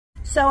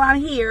So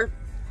I'm here.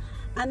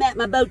 I'm at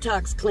my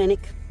Botox clinic,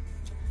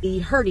 the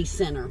Herte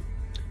Center,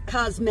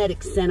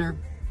 Cosmetic Center.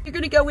 You're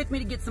gonna go with me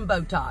to get some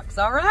Botox,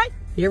 all right?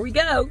 Here we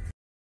go.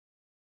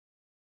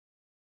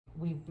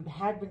 We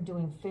had been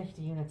doing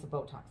 50 units of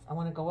Botox. I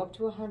want to go up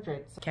to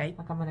 100. So Okay.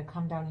 Like I'm going to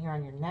come down here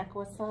on your neck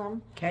with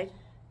some. Okay.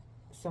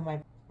 So my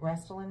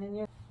Restylane in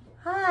you.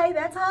 Hi,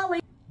 that's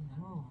Holly.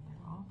 No,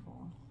 they're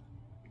awful.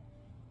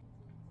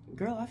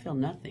 Girl, I feel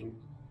nothing.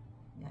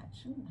 Yeah, it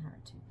shouldn't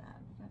hurt too bad.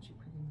 We got you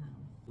pretty numb.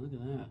 Look at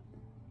that.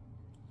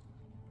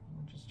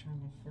 We're just trying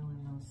to fill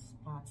in those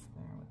spots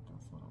there with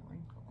those little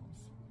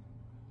wrinkles.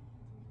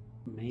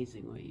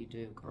 Amazing what you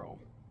do, girl.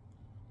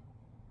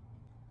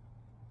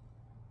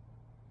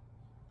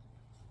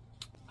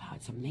 Wow,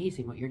 it's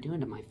amazing what you're doing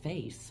to my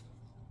face.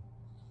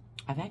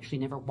 I've actually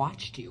never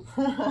watched you.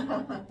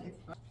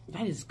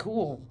 That is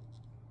cool.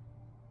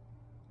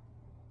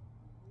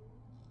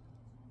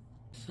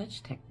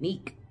 Such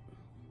technique.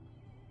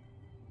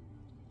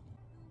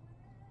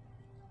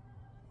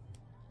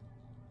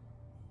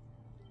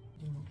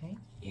 Doing okay?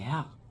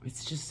 Yeah,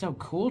 it's just so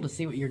cool to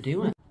see what you're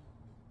doing.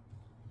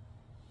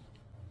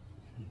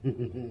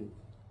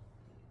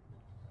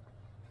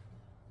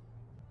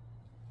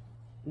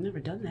 Never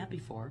done that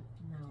before.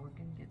 No, we're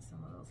going to get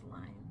some of those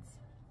lines.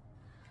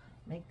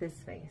 Make this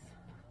face.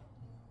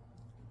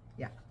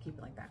 Yeah, keep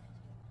it like that.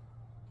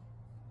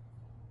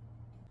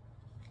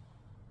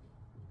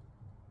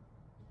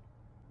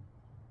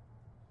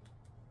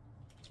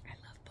 I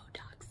love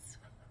Botox.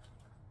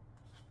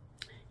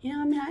 Yeah,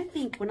 I mean, I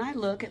think when I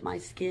look at my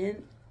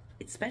skin,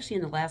 especially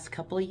in the last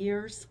couple of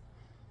years,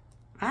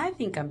 I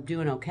think I'm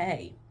doing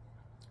okay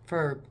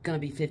for gonna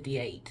be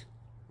 58.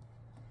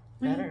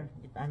 Better.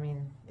 I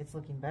mean, it's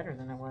looking better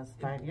than it was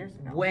 5 years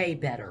ago. Way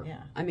better.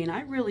 Yeah. I mean,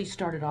 I really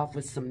started off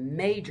with some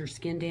major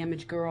skin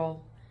damage,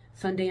 girl.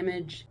 Sun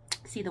damage.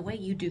 See, the way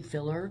you do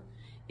filler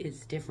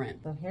is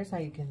different. So here's how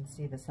you can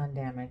see the sun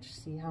damage.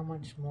 See how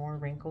much more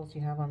wrinkles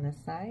you have on this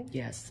side?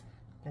 Yes.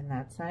 Then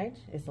that side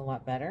is a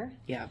lot better.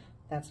 Yeah.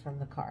 That's from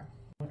the car.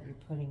 What you're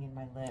putting in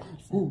my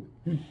lips. Ooh.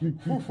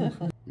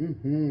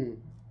 Mm-hmm.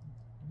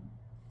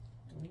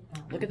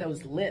 Look at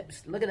those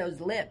lips. Look at those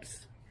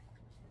lips.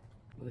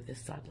 Ooh,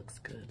 this side looks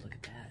good. Look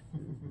at that.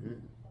 Mm-hmm.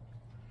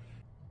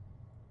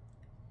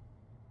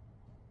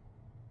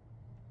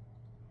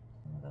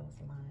 Some of those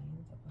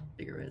lines.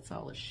 Figure it's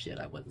all the shit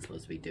I wasn't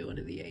supposed to be doing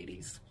in the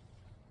 80s.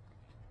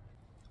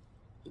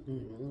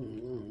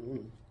 Mm-hmm.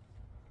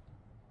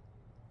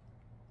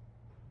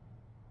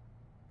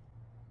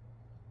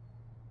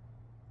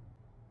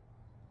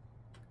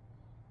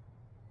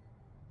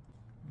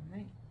 All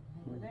right,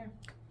 over there.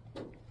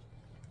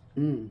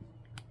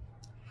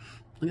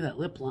 Look at that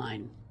lip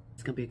line.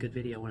 It's gonna be a good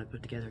video when I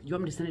put it together. You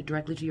want me to send it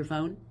directly to your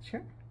phone?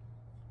 Sure.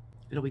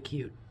 It'll be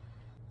cute.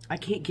 I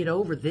can't get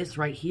over this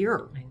right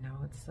here. I know,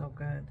 it's so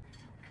good.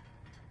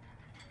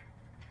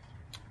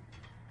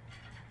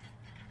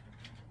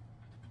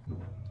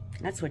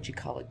 That's what you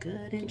call a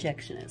good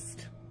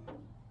injectionist.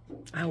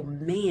 Oh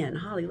man,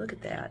 Holly, look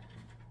at that.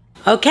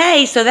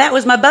 Okay, so that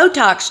was my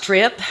Botox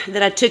trip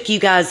that I took you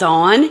guys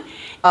on.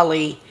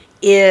 Holly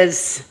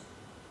is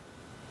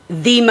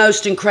the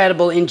most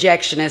incredible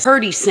injectionist.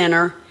 Herte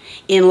Center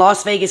in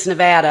Las Vegas,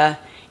 Nevada,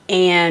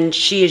 and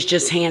she is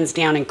just hands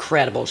down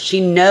incredible.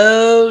 She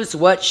knows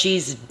what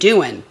she's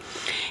doing.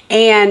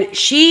 And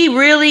she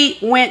really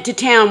went to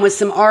town with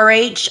some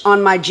RH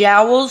on my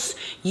jowls.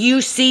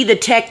 You see the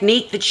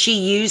technique that she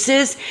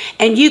uses,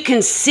 and you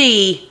can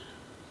see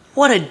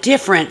what a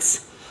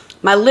difference.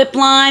 My lip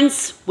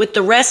lines with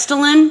the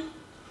Restylane,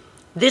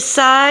 this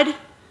side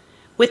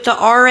with the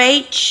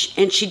RH,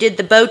 and she did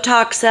the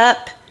Botox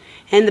up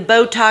and the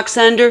Botox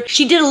under.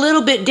 She did a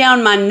little bit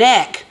down my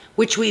neck,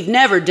 which we've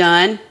never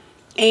done,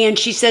 and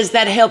she says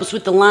that helps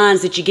with the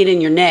lines that you get in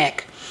your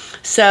neck.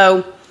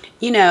 So,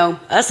 you know,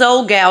 us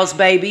old gals,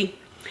 baby.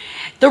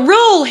 The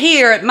rule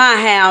here at my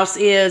house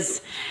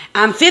is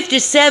I'm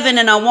 57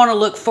 and I want to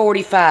look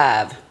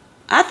 45.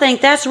 I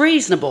think that's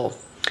reasonable.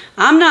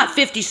 I'm not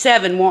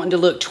 57 wanting to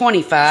look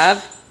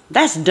 25.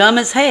 That's dumb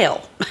as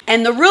hell.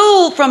 And the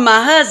rule from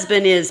my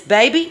husband is,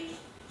 baby,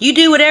 you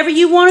do whatever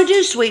you want to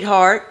do,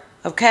 sweetheart,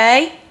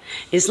 okay?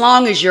 As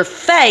long as your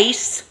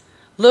face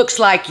looks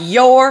like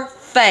your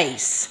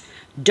face.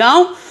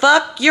 Don't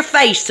fuck your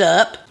face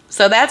up.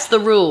 So that's the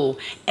rule.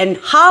 And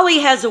Holly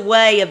has a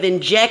way of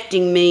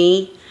injecting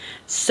me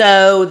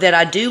so that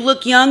I do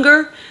look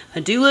younger,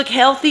 I do look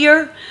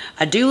healthier,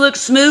 I do look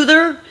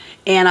smoother,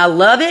 and I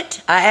love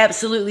it. I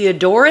absolutely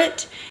adore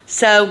it.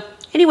 So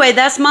anyway,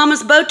 that's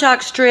Mama's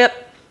Botox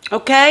trip,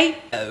 okay?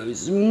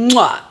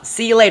 Mwah.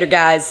 See you later,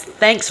 guys.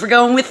 Thanks for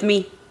going with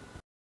me.